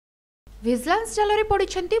Vigilance जाल में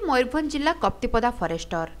पड़ती मयूरभंज जिला कप्तिपदा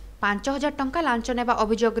फरेस्टर 5,000 टंका लांच नेबा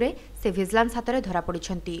अभियोग से विजिलेंस हाथ में धरा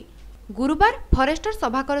पड़ती। गुरुवार फरेस्टर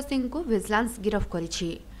सभाकर सिंह को विजिलेंस गिरफ्त करिछि।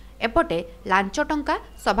 एपटे लांच टंका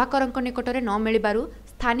सभाकर निकटने न मिलबारु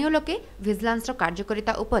स्थानीय लोके विजिलेंस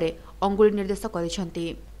कार्यकारिता उपरे अंगुली निर्देश करिसेंति।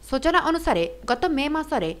 सूचना अनुसार गत मे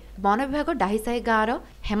मासरे वन विभाग डाहिसाही गाँवर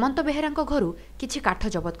हेमंत बेहेरा घर किछि काठ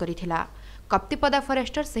जबत करिथिला। कप्तिपदा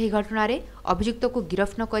फरेस्टर सही घटना रे अभियुक्त को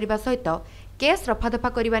गिरफ्त न करने सहित केस रफादफा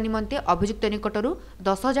करने निमंते अभियुक्त निकटरू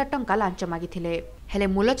 10,000 टंका लांच मागिथिले। हेले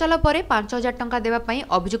मूलचाल पर 5,000 टंका देवा पई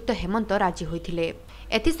अभियुक्त हेमंत राजी होइथिले।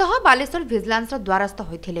 एथिसह बालेश्वर विजिलेंस द्वारस्थ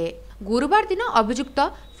होइथिले। गुरुवार दिन अभियुक्त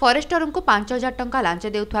फरेस्टर को 5,000 टंका लांच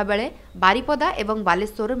देउथवा बेले बारिपदा एवं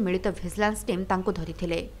बालेश्वर मिलित विजिलेंस टीम तांको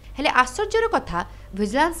धरिथिले। हेले आश्चर्यर कथा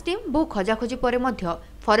विजिलेंस टीम बहु खोजाखोजी पर मध्य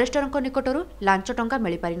फरेस्टर निकटरू लांच टंका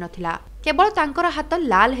मिल पारि नथिला। केवल तांकर हाथ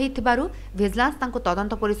लाल हेइथिबारु विजिलेंस तांको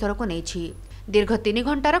तदंत परिसर को नेछि। दीर्घ 3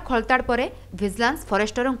 घंटार खलताड़ पर विजिलेंस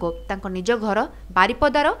फरेस्टर को तांको निज घर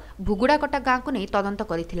बारिपदार भुगुड़ाकटा गाँ को नहीं तदंत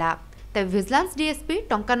करिथिला। तबे विजिलेंस डीएसपी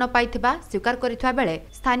टंका न पाइथिबा स्वीकार करिथिबा बेले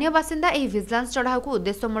स्थानीय बासिंदा एही विजिलेंस चढ़ाऊ को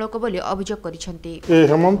उद्देश्यमूलक बोली अभियोग करिसेंति।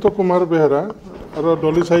 हेमंत कुमार बेहेरा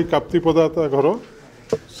डोलीसाही कप्तिपदा घर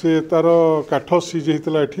से तार काठ सीज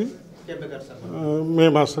होता एठी मे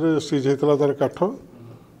मासरे सीज होता तार काठ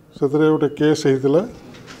से गोटे केस होता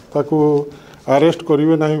ताकू अरेस्ट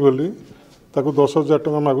करेंगे ना बोली ताकू 10,000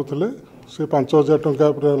 टंका मागुले से 5,000 टंका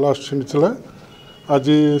लास्ट छिड़ा। आज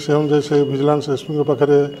से अनुसार से विजिलेंस एसपी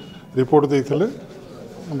पाखे रिपोर्ट देते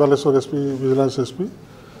बालेश्वर एसपी विजिलेंस एसपी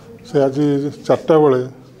से आज 4टा बेले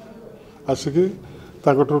आसिकी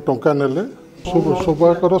टंका नेले।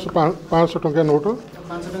 शोभाकर 500 टंका note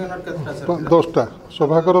 10टा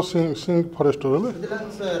Shobhakar Singh forester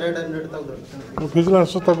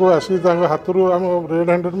vigilance आसी हाथ आम रेड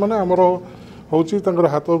हैंडेड माने आमर हूँ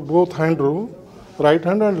हाथ बोथ हैंड रू right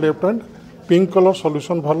hand and left hand pink colour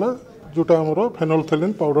solution भरला जोटा आमर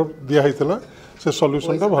फेनोल्फथलीन पाउडर दिखाई से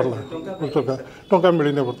सॉल्यूशन टा भरला टंका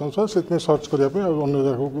मिलने बर्तमान से सर्च करने अन्य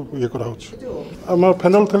जगह ये कराम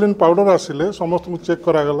फेनोल्फथलीन पाउडर आसिले समस्त को चेक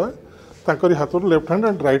करागला तांकरी हाथ left hand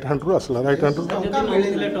and right hand रू आसला। राइट हैंड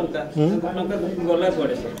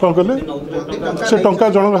से टंका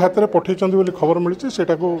जन हाथ में पठे खबर मिली से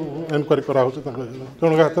एनक्वारी करा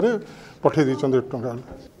जन हाथ में पठे टंका।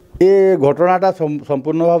 ये घटनाटा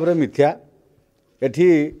संपूर्ण भाव में मिथ्या। एठी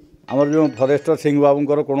आमर जो फरेस्टर सिंह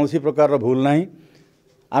बाबूंकर कौन प्रकार भूल ना।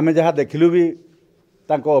 आमे जहाँ देखिलु भी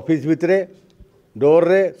तांको ऑफिस भितरे डोर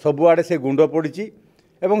रे सबुआड़े से गुंड पड़ी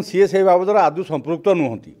एवं सी से बाबद आदौ संपृक्त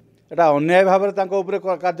नुहति। एटा अन्याय भाव में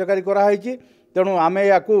कार्यकारी कराई। तेणु आम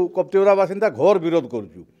या कप्तिपदा बासिंदा घोर विरोध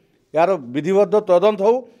करुचु। यार विधिबद्ध तदंत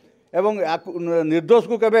हो एवं निर्दोष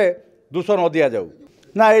को केबे दोष न दि जाऊ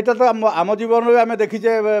ना। यहाँ तो आम जीवन में आम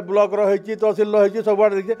देखीचे ब्लॉक रही तहसिल रही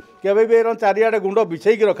सबुआड़े देखीचे केबे भी चारिआडे गुंड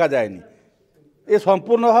बिछेक रखा जाएनी। ये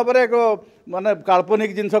संपूर्ण भाव में एक माने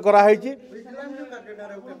काल्पनिक जिनस कराई।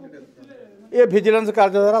 ये विजिलेंस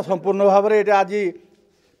कार्यधारा संपूर्ण भाव में ये आज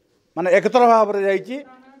माने एकतर भाव में जाइए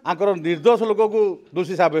आंकर निर्दोष लोक को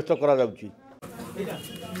दोषी सब्यस्त करा जाउची।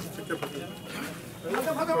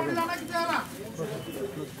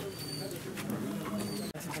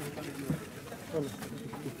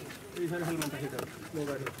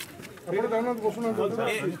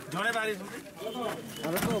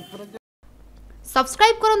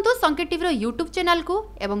 सब्सक्राइब करंतु संकेत टीवी यूट्यूब चैनल को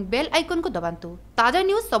एवं बेल आइकन को दबांतु ताजा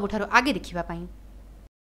न्यूज सबुठारु आगे देखिबा पाई।